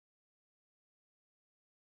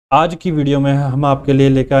आज की वीडियो में हम आपके लिए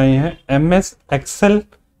लेकर आए हैं एमएस एक्सेल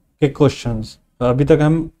के क्वेश्चंस। अभी तक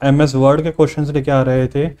हम एमएस वर्ड के क्वेश्चंस लेके आ रहे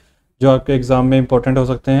थे जो आपके एग्जाम में इंपॉर्टेंट हो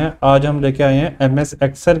सकते हैं। आज हम लेके आए हैं एमएस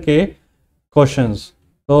एक्सेल के क्वेश्चंस।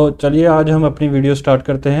 तो चलिए आज हम अपनी वीडियो स्टार्ट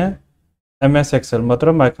करते हैं। एमएस एक्सेल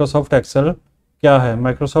मतलब माइक्रोसॉफ्ट एक्सेल क्या है?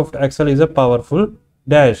 Microsoft Excel is a powerful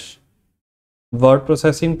dash word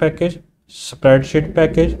processing package, spreadsheet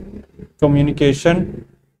package, communication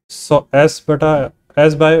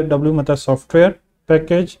S by W मतलब सॉफ्टवेयर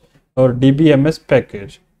पैकेज और DBMS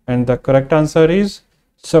package. And the correct answer is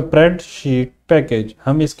spreadsheet package.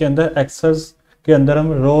 हम इसके अंदर एक्सेल्स के अंदर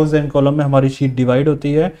हम रोज एंड कॉलम में हमारी शीट डिवाइड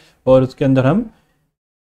होती है और उसके अंदर हम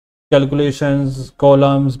कैलकुलेशंस,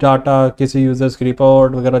 कॉलम्स, डाटा, किसी यूजर्स की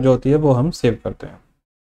रिपोर्ट वगैरह जो होती है वो हम सेव करते हैं।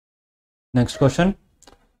 Next question,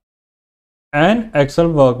 N Excel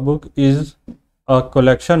workbook is a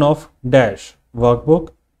collection of dash workbook,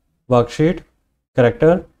 worksheet,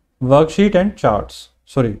 character, worksheet and charts.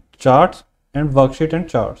 Sorry, charts and worksheet and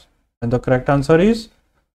charts. And the correct answer is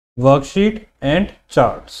worksheet and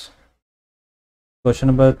charts.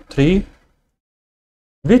 Question number 3.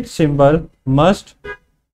 Which symbol must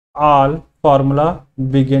all formula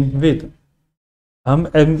begin with? हम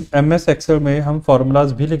MS Excel में हम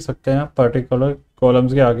formulas भी लिख सकते हैं particular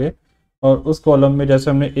columns के आगे, और उस कॉलम में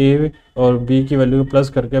जैसे हमने A और B की वैल्यू प्लस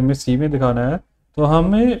करके हमें C में दिखाना है, तो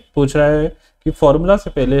हमें पूछ रहा है कि फॉर्मूला से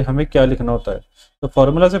पहले हमें क्या लिखना होता है। तो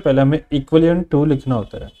फॉर्मूला से पहले हमें इक्विवेलेंट टू लिखना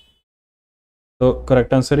होता है। तो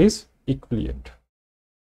correct answer is equivalent.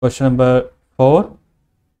 Question number 4,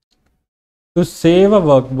 to save a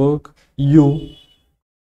workbook you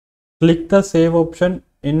click the save option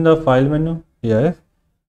in the file menu. Yes,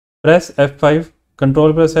 press F5,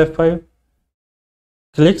 control press F5,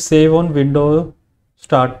 click save on window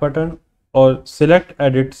start button or select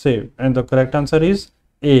edit save, and the correct answer is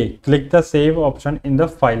A, click the save option in the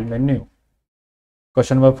file menu.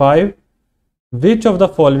 Question number 5, which of the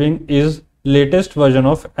following is latest version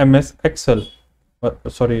of MS Excel?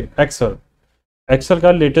 Excel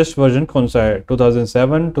का latest version कौन सा है?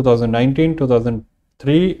 2007, 2019,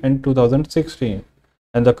 2003 and 2016,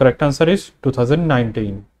 and the correct answer is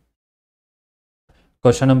 2019.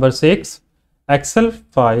 Question number 6, Excel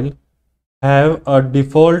file have a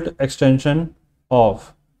default extension of।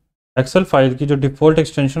 Excel file की जो default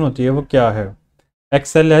extension होती है वो क्या है?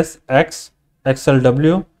 XLSX,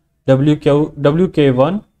 XLW,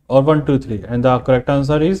 WK1 और 123, and the correct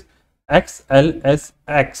answer is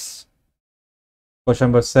XLSX. Question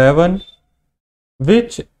number 7,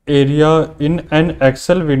 which area in an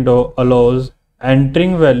Excel window allows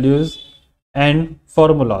entering values and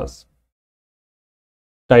formulas?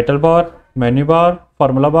 Title bar, menu bar,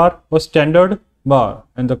 formula bar or standard bar,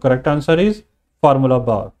 and the correct answer is formula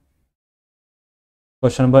bar.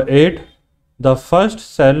 Question number 8, the first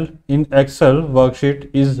cell in Excel worksheet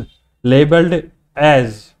is labeled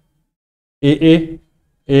as AA,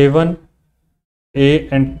 A1, A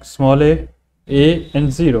and small a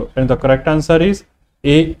and 0, and the correct answer is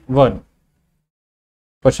A1.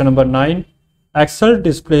 Question number 9, Excel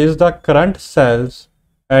displays the current cell's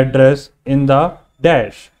address in the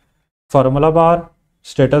dash formula bar,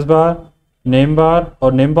 status bar, name bar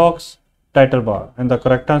or name box, title bar, and the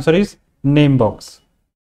correct answer is name box.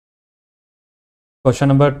 Question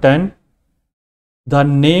number 10, the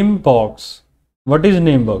name box, what is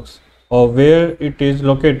name box or where it is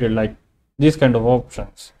located, like these kind of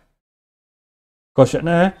options. Question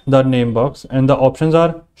है the name box, and the options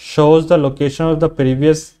are shows the location of the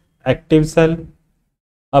previous active cell,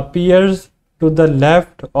 appears to the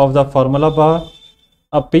left of the formula bar,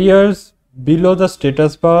 appears below the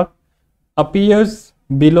status bar, appears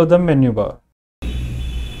below the menu bar.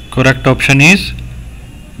 Correct option is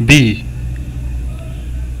B,